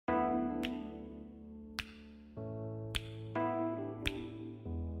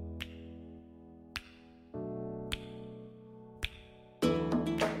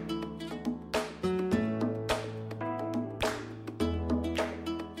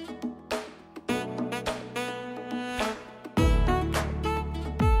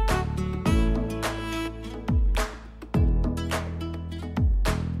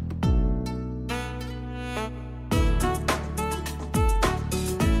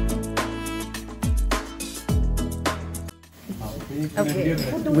Okay.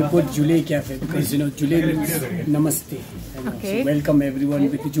 We put Jule Cafe because Jule means namaste. Okay. So welcome everyone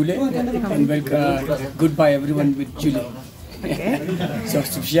with Jule and welcome goodbye everyone with Jule. Okay. So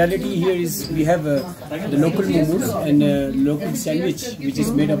speciality here is we have the local momos and local sandwich which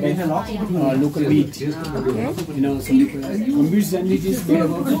is made up of local meat. Okay. So meat sandwich is made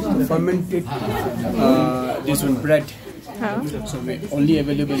up of fermented this one bread. So we're only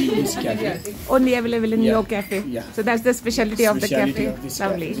available in this cafe. Only available in your cafe. Yeah. So that's the specialty of the cafe.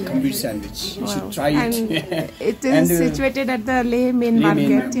 Lovely. Meat sandwich. You should try it. And it is situated at the Leh main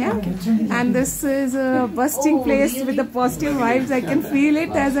market. Yeah. And this is a bustling place with the positive vibes. I can feel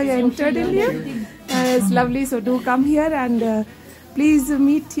it as I entered in here. It's lovely. So do come here and please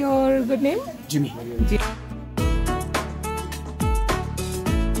meet your good name. Jimmy.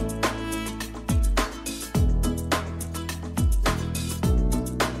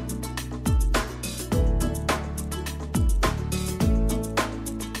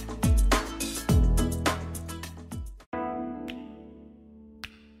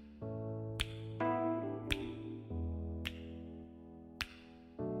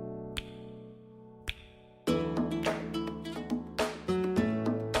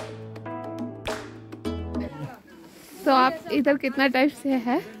 तो आप इधर कितना time से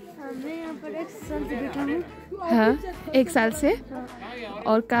है? मैं यहाँ पर 1 साल से बैठा हूँ। हाँ, 1 साल से।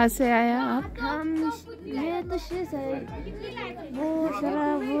 और कहाँ से आया आप? मैं तो से वो सारा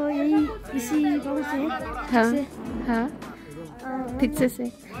वो यही इसी गाँव से। हाँ, हाँ। ठीक से।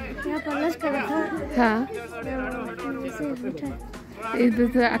 यहाँ पर लंच कर रहा था। हाँ। ऐसे बैठा।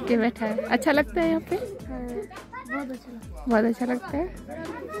 इधर आके बैठा है। अच्छा लगता है यहाँ पे? बहुत अच्छा लगता है। बहुत अच्छा लगता है।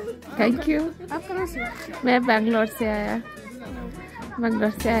 Thank you. आप कहाँ से? मैं बैंगलोर से आया।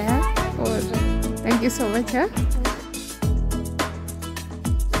 और थैंक यू सो मच। हाँ।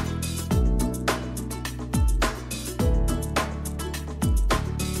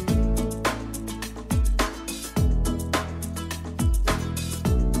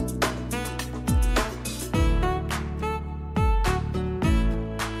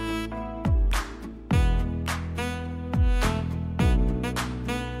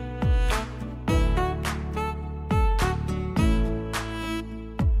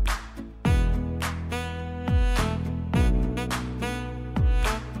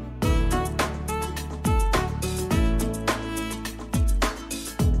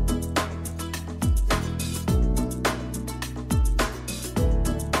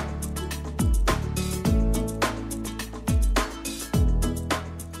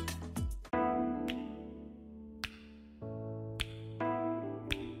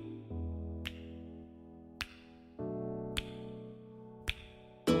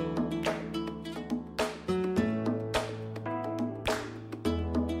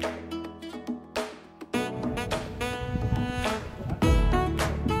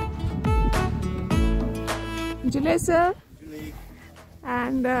 July sir,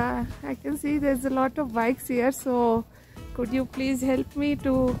 and I can see there's a lot of bikes here, so could you please help me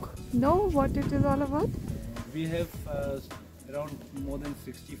to know what it is all about? We have around more than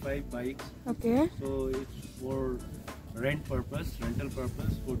 65 bikes. Okay. So it's for rental purpose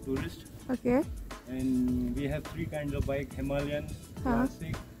for tourists. Okay. And we have 3 kinds of bike: Himalayan,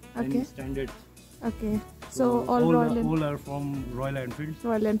 classic, and standard. Okay. So all are from Royal Enfield.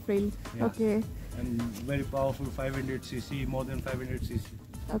 Royal Enfield. Yeah. Okay. And very powerful 500cc, more than 500cc.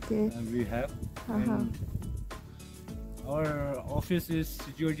 Okay. We have. And our office is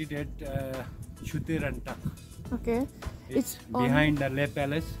situated at Chutiranta. Okay. It's behind the Leh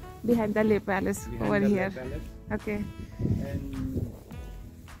Palace. Behind the Leh Palace over here. Okay. And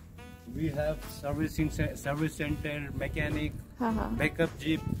we have service center, mechanic, backup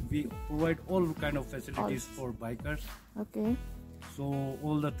jeep. We provide all kind of facilities for bikers. Okay. So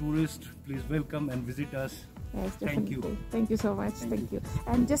all the tourists, please welcome and visit us. Yes, thank you. Thank you so much. Thank you.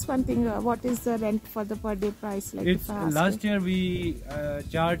 And just one thing, what is the rent for the per day price? Like it's last year we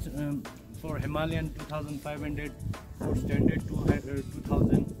charged for Himalayan 2,500, for standard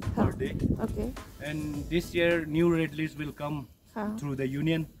 2,000 per day. Okay. And this year new rate list will come through the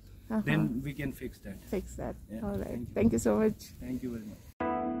union. Then we can fix that. Yeah. All right. Thank you so much. Thank you very much.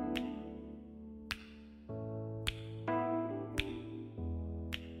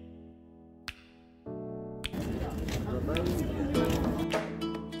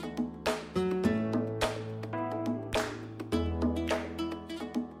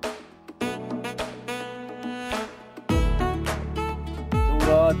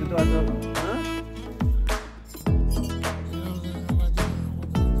 itu